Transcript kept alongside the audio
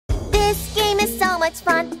much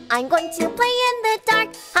fun. I'm going to play in the dark,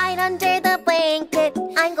 hide under the blanket.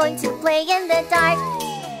 I'm going to play in the dark.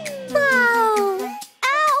 Oh!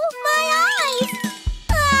 Ow! My eyes!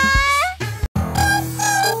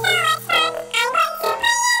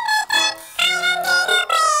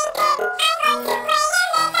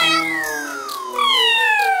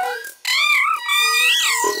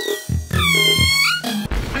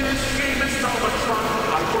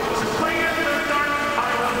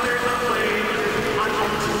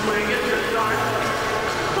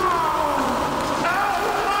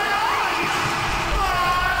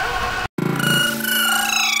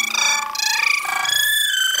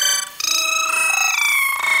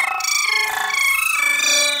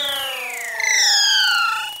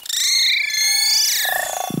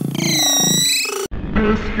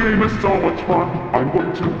 This game is so much fun. I'm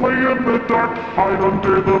going to play in the dark, hide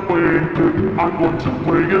under the blanket. I'm going to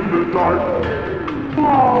play in the dark.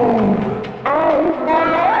 Oh! Ow! My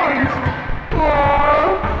eyes!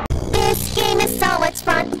 Ah! This game is so much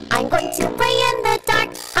fun. I'm going to play